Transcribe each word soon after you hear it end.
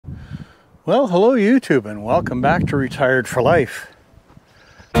Well, hello YouTube, and welcome back to Retired for Life.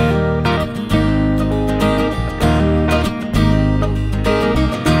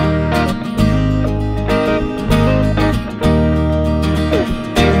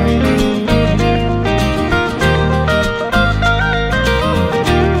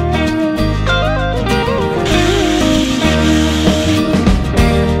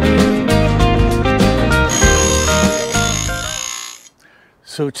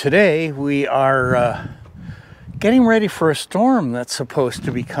 So today we are getting ready for a storm that's supposed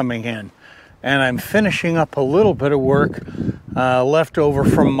to be coming in, and I'm finishing up a little bit of work left over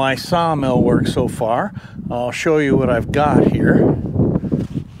from my sawmill work so far. I'll show you what I've got here.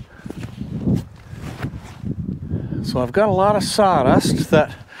 So I've got a lot of sawdust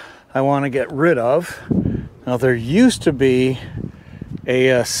that I want to get rid of. Now there used to be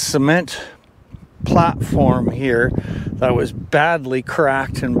a cement platform here that was badly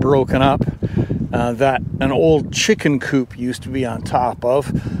cracked and broken up, that an old chicken coop used to be on top of,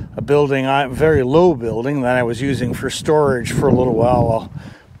 a building, very low building that I was using for storage for a little while. I'll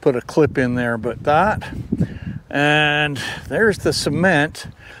put a clip in there, but that, and there's the cement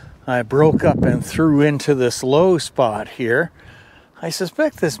I broke up and threw into this low spot here. I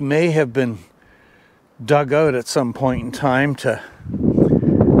suspect this may have been dug out at some point in time to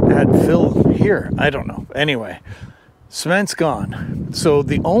add fill here. I don't know. Anyway, cement's gone. So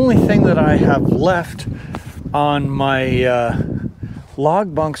the only thing that I have left on my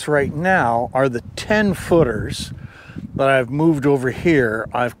log bunks right now are the 10-footers that I've moved over here.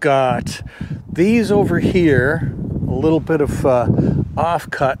 I've got these over here, a little bit of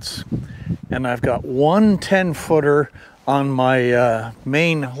offcuts, and I've got one 10-footer on my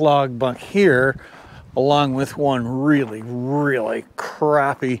main log bunk here, along with one really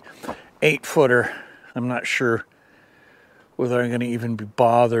crappy 8-footer. I'm not sure whether I'm going to even be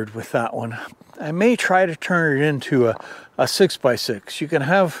bothered with that one. I may try to turn it into a 6x6. You can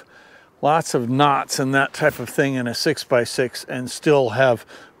have lots of knots and that type of thing in a 6x6 and still have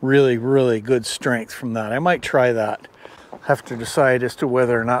really good strength from that. I might try that. Have to decide as to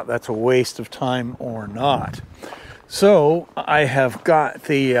whether or not that's a waste of time or not. So I have got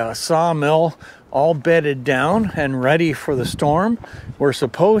the sawmill all bedded down and ready for the storm. We're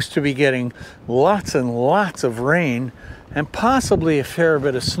supposed to be getting lots and lots of rain and possibly a fair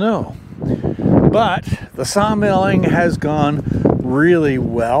bit of snow. But the sawmilling has gone really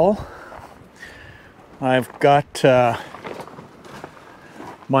well. I've got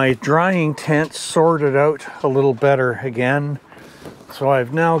my drying tent sorted out a little better again. So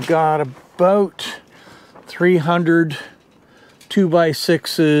I've now got about 300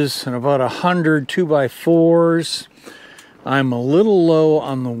 2x6s and about 100 2x4s. I'm a little low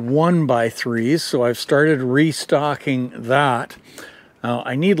on the 1x3s, so I've started restocking that.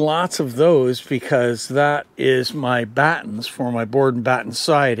 I need lots of those because that is my battens for my board and batten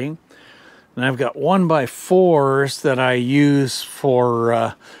siding. And I've got 1x4s that I use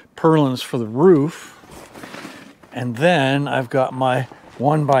for purlins for the roof. And then I've got my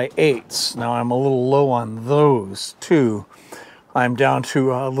 1x8s. Now I'm a little low on those too. I'm down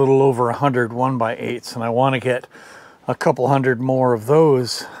to a little over 100 1x8s, and I want to get a couple hundred more of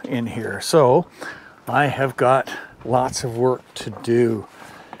those in here. So I have got lots of work to do.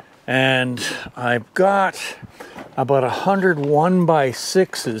 And I've got about 100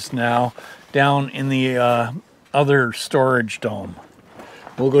 1x6s now down in the other storage dome.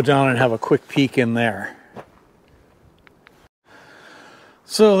 We'll go down and have a quick peek in there.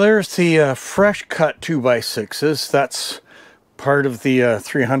 So there's the fresh cut 2x6s. That's part of the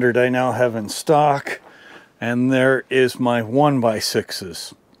 300 I now have in stock, and there is my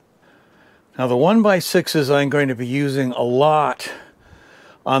 1x6s. Now the 1x6s I'm going to be using a lot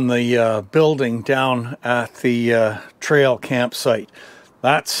on the building down at the trail campsite.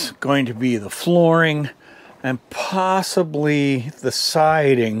 That's going to be the flooring and possibly the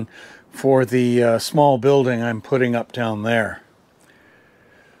siding for the small building I'm putting up down there.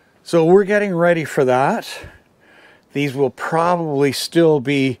 So we're getting ready for that. These will probably still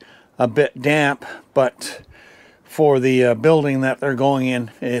be a bit damp, but for the building that they're going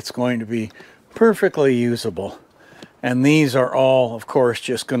in, it's going to be perfectly usable. And these are all, of course,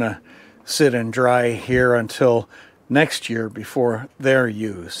 just going to sit and dry here until next year before they're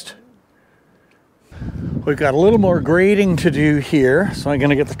used. We've got a little more grading to do here, so I'm going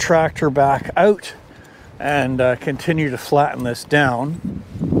to get the tractor back out and continue to flatten this down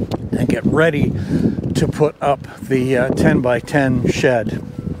and get ready to put up the 10x10 shed.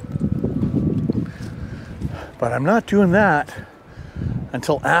 But I'm not doing that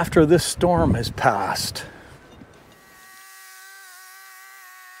until after this storm has passed.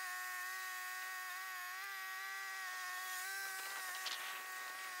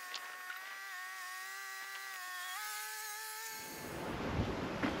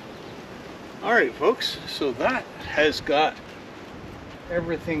 All right, folks, so that has got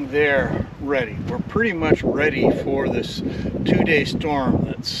everything there ready. We're pretty much ready for this 2-day storm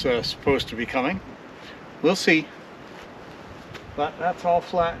that's supposed to be coming. We'll see. But that's all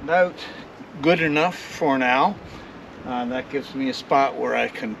flattened out good enough for now. That gives me a spot where I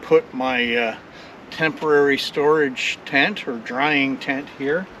can put my temporary storage tent or drying tent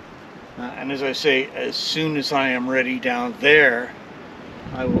here. And as I say, as soon as I am ready down there,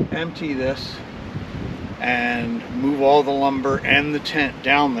 I will empty this and move all the lumber and the tent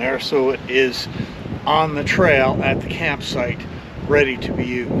down there so it is on the trail at the campsite ready to be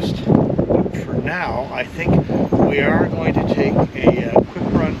used. But for now, I think we are going to take a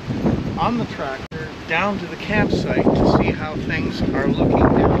quick run on the tractor down to the campsite to see how things are looking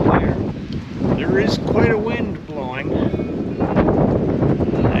down there. There is quite a wind blowing,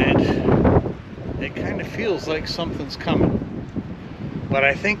 and it kind of feels like something's coming. But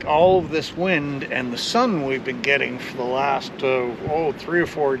I think all of this wind and the sun we've been getting for the last 3 or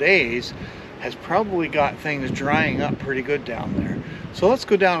 4 days has probably got things drying up pretty good down there. So let's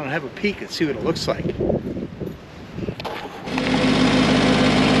go down and have a peek and see what it looks like.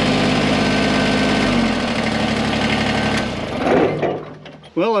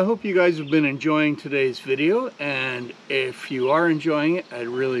 Well, I hope you guys have been enjoying today's video, and if you are enjoying it, I'd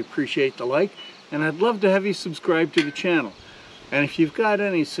really appreciate the like, and I'd love to have you subscribe to the channel. And if you've got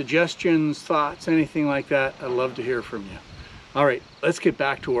any suggestions, thoughts, anything like that, I'd love to hear from you. All right, let's get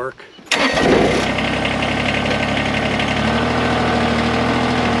back to work.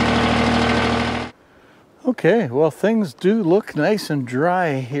 Okay, well, things do look nice and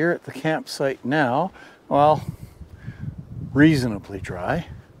dry here at the campsite now. Well, reasonably dry,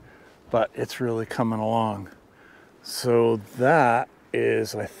 but it's really coming along. So that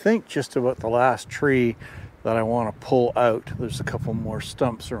is, I think, just about the last tree that I want to pull out. There's a couple more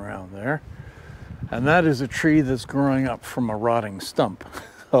stumps around there, and that is a tree that's growing up from a rotting stump.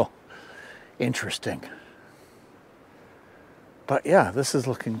 Oh, interesting. But yeah, this is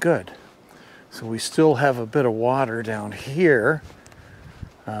looking good. So we still have a bit of water down here.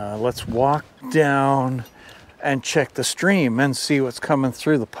 Let's walk down and check the stream and see what's coming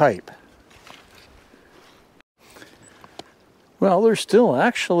through the pipe. Well, there's still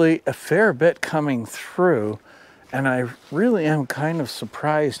actually a fair bit coming through, and I really am kind of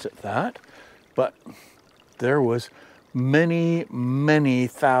surprised at that. But there was many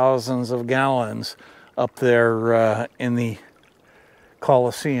thousands of gallons up there in the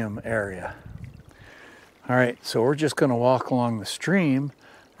Coliseum area. All right, so we're just going to walk along the stream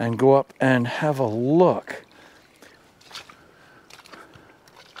and go up and have a look.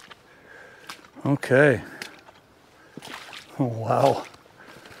 Okay. Oh, wow.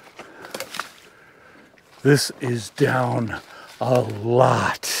 This is down a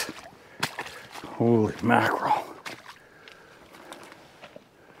lot. Holy mackerel.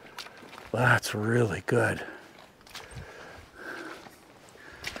 That's really good.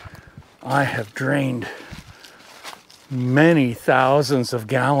 I have drained many thousands of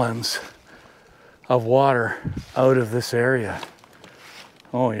gallons of water out of this area.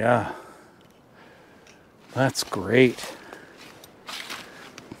 Oh yeah. That's great.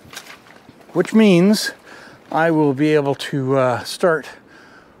 Which means I will be able to start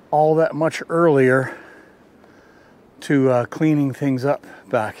all that much earlier to cleaning things up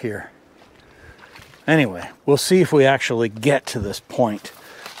back here. Anyway, we'll see if we actually get to this point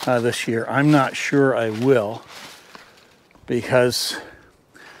this year. I'm not sure I will, because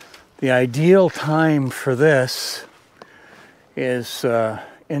the ideal time for this is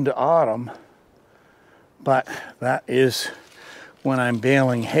into autumn, but that is when I'm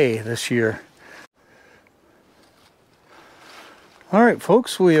baling hay this year. All right,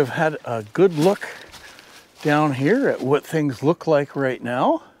 folks, we have had a good look down here at what things look like right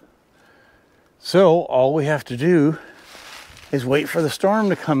now. So all we have to do is wait for the storm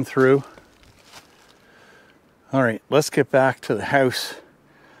to come through. All right, let's get back to the house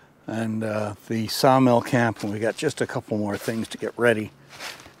and the sawmill camp, and we got just a couple more things to get ready.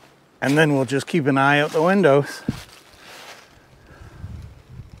 And then we'll just keep an eye out the windows.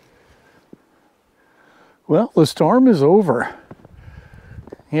 Well, the storm is over.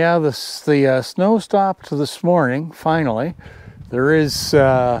 Yeah, the snow stopped this morning, finally. There is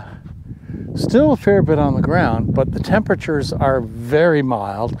still a fair bit on the ground, but the temperatures are very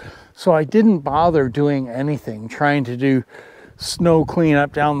mild, so I didn't bother doing anything, trying to do snow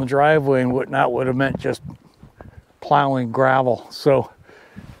cleanup down the driveway and whatnot would have meant just plowing gravel. So,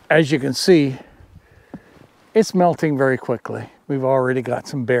 as you can see, it's melting very quickly. We've already got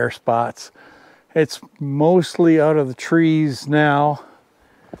some bare spots. It's mostly out of the trees now.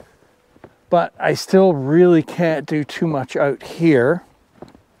 but I still really can't do too much out here.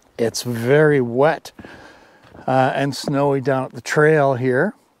 It's very wet and snowy down at the trail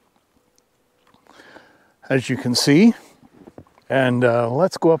here, as you can see. And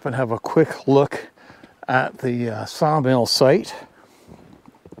let's go up and have a quick look at the sawmill site.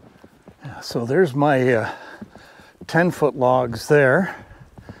 So there's my 10-foot logs there,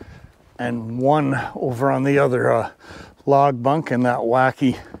 and one over on the other log bunk, and that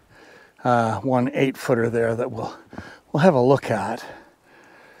wacky 1 8-footer there that we'll have a look at.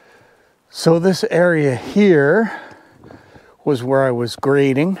 So this area here was where I was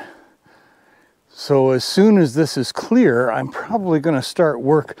grading. So as soon as this is clear, I'm probably going to start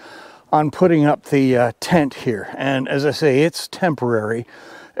work on putting up the tent here. And as I say, it's temporary.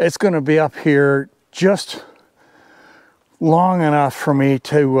 It's going to be up here just long enough for me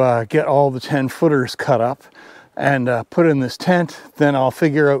to get all the 10-footers cut up and put in this tent. Then I'll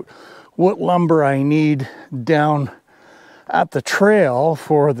figure out what lumber I need down at the trail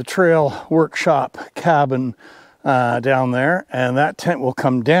for the trail workshop cabin down there. And that tent will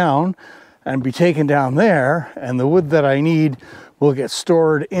come down and be taken down there, and the wood that I need will get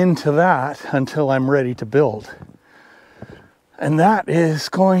stored into that until I'm ready to build. And that is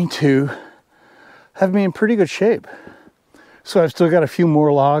going to have me in pretty good shape. So I've still got a few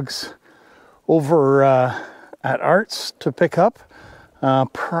more logs over at Art's to pick up,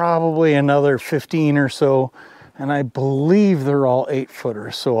 probably another 15 or so, and I believe they're all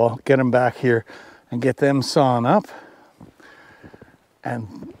 8-footers, so I'll get them back here and get them sawn up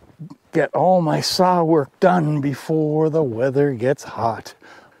and get all my saw work done before the weather gets hot.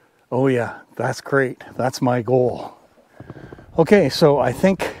 Oh yeah, that's great. That's my goal. Okay, so I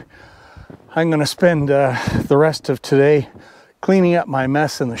think I'm going to spend the rest of today cleaning up my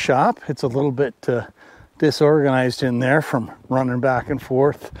mess in the shop. It's a little bit disorganized in there from running back and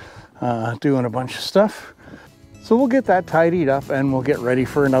forth, doing a bunch of stuff. So we'll get that tidied up and we'll get ready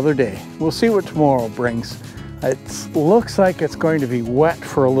for another day. We'll see what tomorrow brings. It looks like it's going to be wet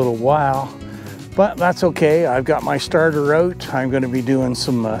for a little while, but that's okay. I've got my starter out. I'm going to be doing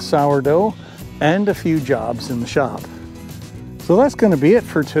some sourdough and a few jobs in the shop. So that's going to be it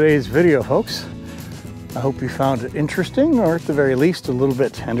for today's video, folks. I hope you found it interesting, or at the very least a little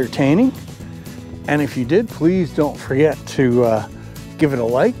bit entertaining. And if you did, please don't forget to give it a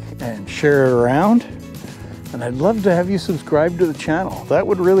like and share it around. And I'd love to have you subscribe to the channel. That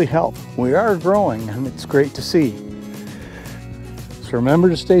would really help. We are growing and it's great to see. So remember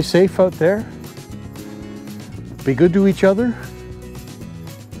to stay safe out there. Be good to each other.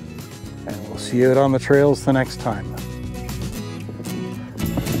 And we'll see you out on the trails the next time.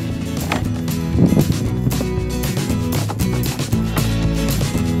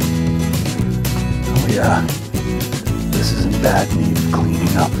 Oh yeah, this is in bad need of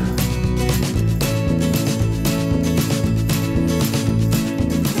cleaning up.